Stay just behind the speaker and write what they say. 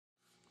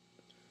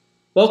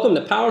Welcome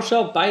to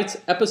PowerShell Bytes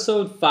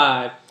episode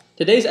 5.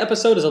 Today's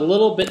episode is a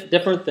little bit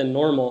different than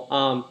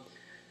normal.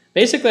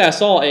 Basically, I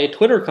saw a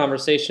Twitter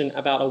conversation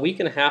about a week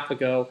and a half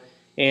ago,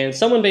 and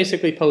someone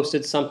basically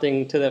posted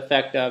something to the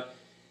effect of,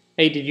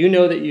 hey, did you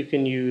know that you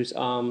can use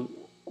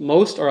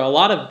most or a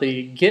lot of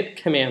the Git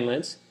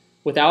commandlets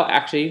without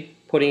actually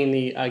putting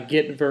the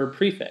Git verb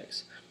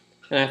prefix?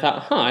 And I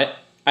thought,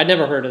 I'd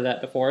never heard of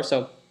that before.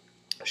 So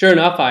sure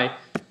enough, I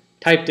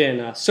typed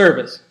in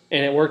service,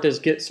 and it worked as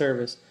Git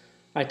service.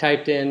 I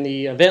typed in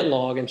the event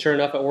log, and sure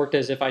enough, it worked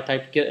as if I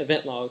typed Git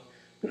event log.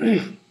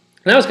 And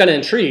I was kind of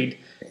intrigued,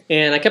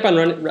 and I kept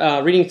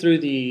on reading through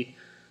the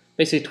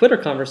basically Twitter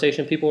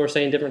conversation. People were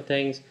saying different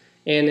things,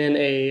 and then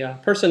a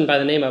person by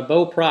the name of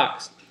Bo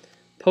Prox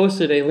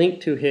posted a link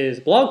to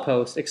his blog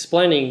post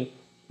explaining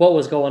what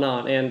was going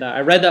on. And I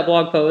read that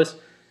blog post.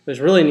 It was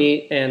really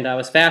neat, and I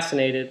was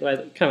fascinated by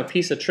kind of a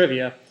piece of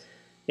trivia.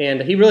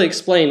 And he really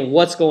explained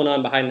what's going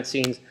on behind the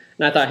scenes.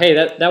 And I thought, hey,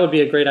 that would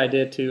be a great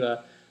idea to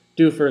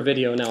do for a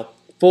video. Now,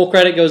 full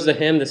credit goes to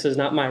him. This is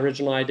not my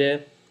original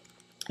idea,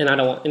 and I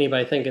don't want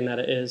anybody thinking that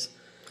it is.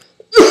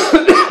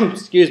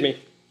 Excuse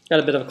me.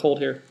 Got a bit of a cold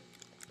here.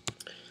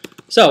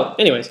 So,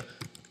 anyways,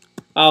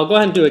 I'll go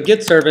ahead and do a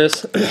Git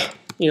service,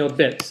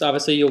 bits.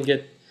 Obviously, you'll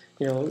get,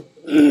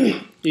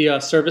 the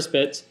service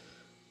bits,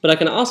 but I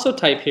can also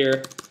type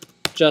here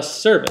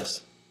just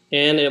service,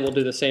 and it will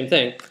do the same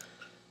thing.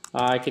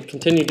 I could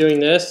continue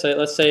doing this.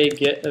 Let's say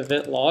Git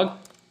event log.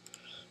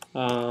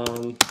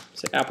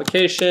 Say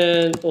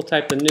application. We'll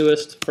type the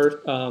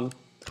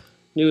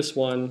newest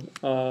one,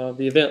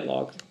 the event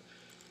log.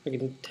 I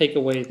can take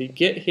away the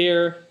Git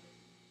here,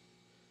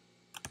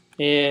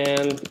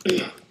 and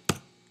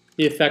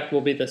the effect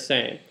will be the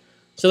same.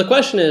 So the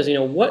question is,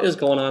 what is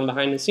going on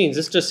behind the scenes?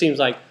 This just seems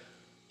like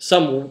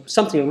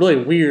something really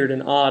weird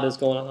and odd is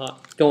going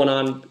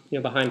on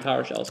behind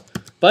PowerShells,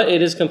 but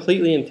it is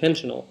completely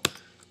intentional.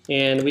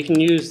 And we can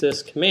use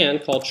this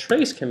command called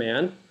trace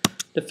command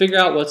to figure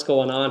out what's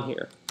going on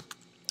here.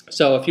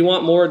 So if you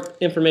want more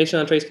information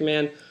on trace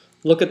command,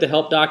 look at the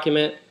help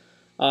document.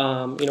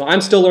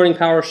 I'm still learning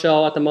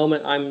PowerShell at the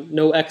moment. I'm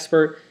no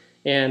expert,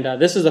 and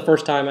this is the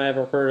first time I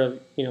ever heard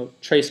of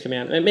trace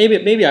command. And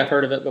maybe I've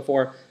heard of it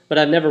before, but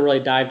I've never really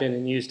dived in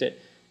and used it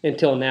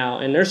until now.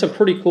 And there's some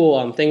pretty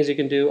cool things you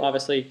can do.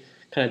 Obviously,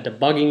 kind of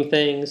debugging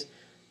things,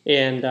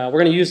 and we're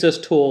going to use this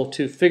tool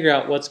to figure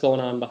out what's going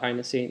on behind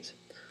the scenes.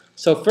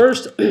 So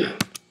first, I'm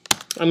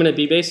going to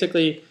be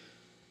basically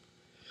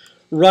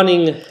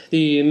running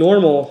the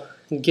normal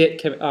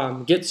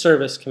Git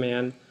service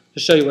command to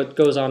show you what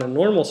goes on in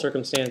normal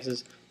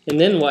circumstances, and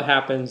then what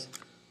happens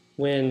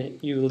when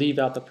you leave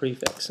out the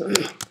prefix. So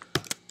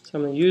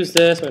I'm going to use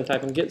this. I'm going to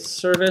type in Git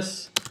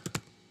service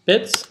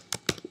bits,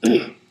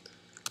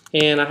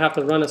 and I have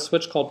to run a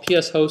switch called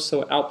PS host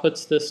so it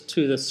outputs this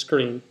to the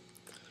screen.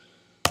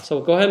 So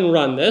we'll go ahead and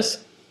run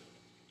this.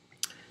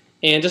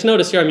 And just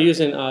notice here I'm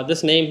using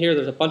this name here.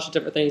 There's a bunch of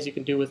different things you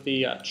can do with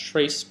the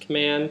trace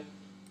command,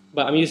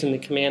 but I'm using the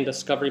command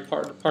discovery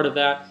part of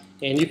that.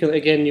 And you can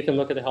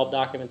look at the help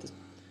document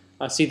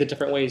to see the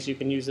different ways you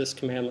can use this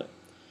commandlet.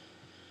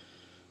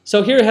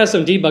 So here it has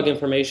some debug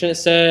information. It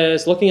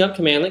says looking up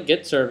commandlet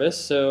Git service.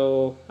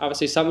 So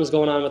obviously something's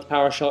going on with the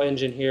PowerShell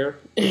engine here.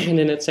 And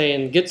then it's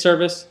saying Git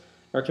service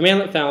or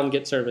commandlet found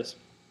Git service.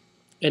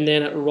 And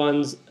then it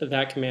runs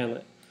that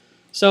commandlet.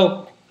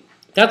 So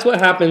that's what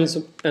happens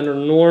under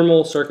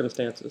normal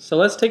circumstances. So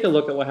let's take a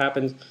look at what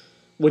happens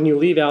when you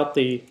leave out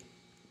the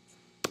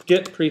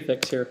Git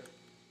prefix here.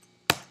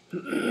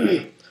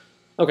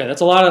 Okay,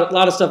 that's a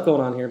lot of stuff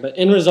going on here, but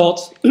in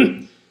results,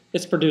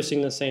 it's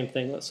producing the same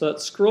thing. So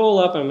let's scroll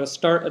up. I'm going to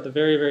start at the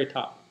very, very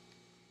top.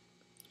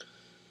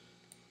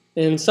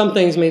 And some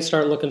things may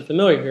start looking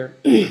familiar here.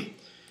 It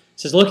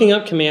says looking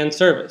up command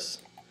service.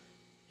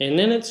 And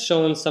then it's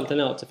showing something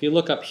else. If you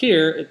look up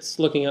here, it's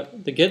looking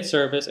up the Git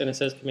service, and it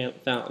says command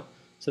found.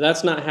 So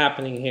that's not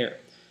happening here.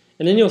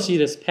 And then you'll see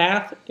this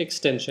path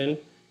extension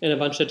and a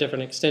bunch of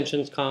different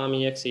extensions, com,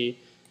 exe.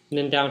 And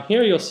then down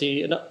here you'll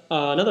see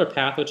another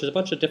path, which is a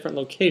bunch of different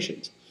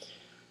locations.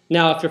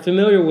 Now, if you're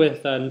familiar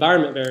with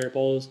environment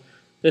variables,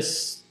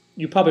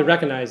 you probably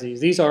recognize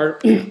these. These are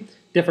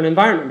different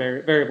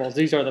environment variables.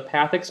 These are the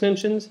path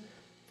extensions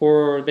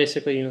for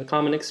basically the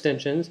common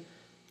extensions.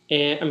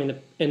 And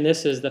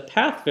this is the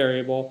path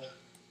variable,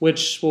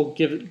 which will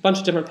give a bunch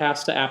of different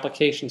paths to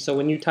applications. So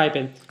when you type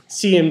in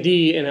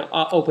CMD and it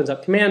opens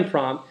up command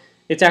prompt,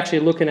 it's actually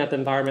looking at the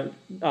environment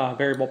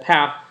variable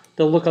path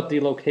to look up the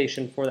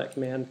location for that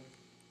command.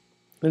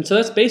 And so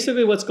that's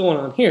basically what's going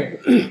on here.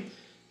 You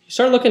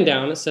start looking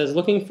down, it says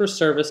looking for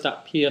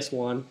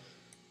service.ps1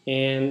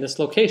 and this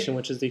location,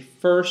 which is the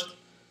first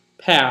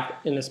path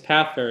in this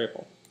path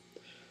variable.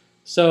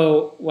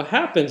 So what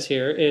happens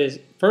here is,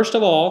 first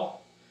of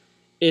all,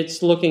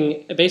 it's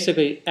looking,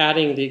 basically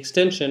adding the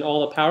extension,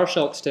 all the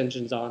PowerShell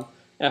extensions on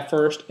at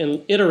first,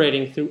 and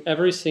iterating through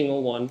every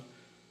single one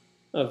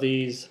of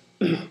these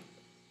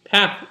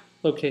path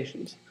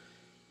locations.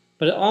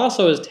 But it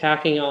also is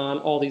tacking on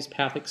all these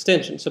path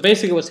extensions. So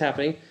basically what's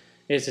happening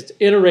is it's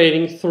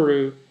iterating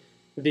through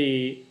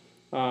the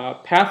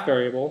path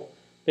variable,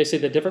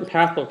 basically the different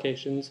path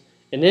locations,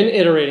 and then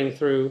iterating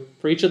through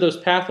for each of those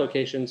path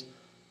locations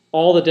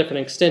all the different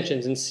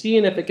extensions and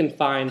seeing if it can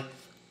find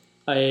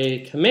a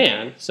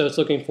command. So it's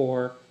looking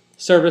for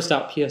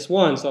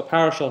service.ps1, so a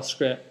PowerShell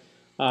script,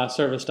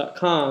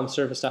 service.com,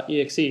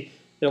 service.exe.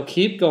 It'll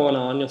keep going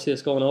on. You'll see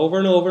this going over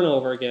and over and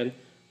over again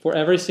for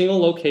every single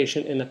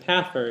location in the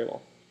path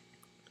variable.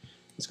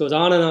 This goes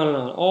on and on and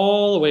on,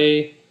 all the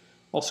way.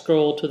 I'll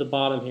scroll to the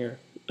bottom here.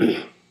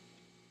 And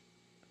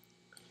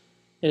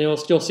you'll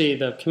see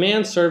the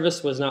command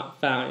service was not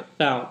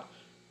found.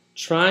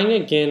 Trying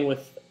again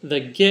with the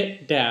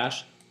get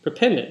dash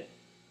prepended.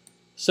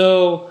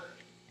 So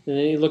and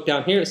then you look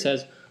down here, it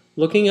says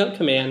looking up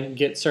command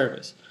get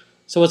service.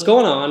 So what's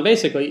going on,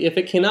 basically, if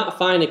it cannot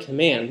find a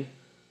command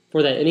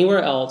for that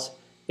anywhere else,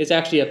 it's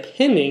actually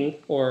appending,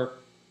 or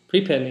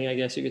prepending, I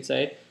guess you could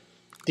say,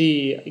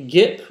 the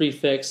get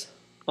prefix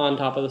on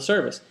top of the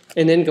service,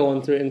 and then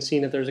going through and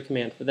seeing if there's a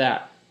command for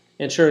that.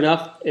 And sure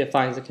enough, it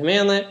finds a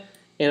commandlet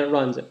and it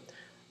runs it.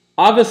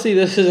 Obviously,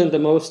 this isn't the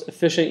most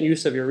efficient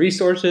use of your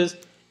resources,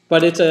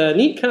 but it's a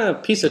neat kind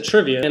of piece of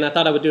trivia, and I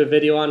thought I would do a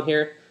video on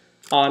here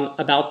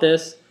about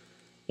this.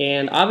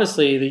 And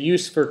obviously, the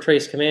use for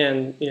trace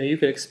command, you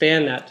could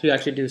expand that to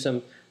actually do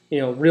some,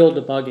 real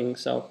debugging.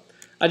 So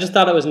I just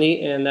thought it was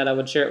neat and that I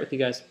would share it with you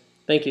guys.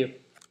 Thank you.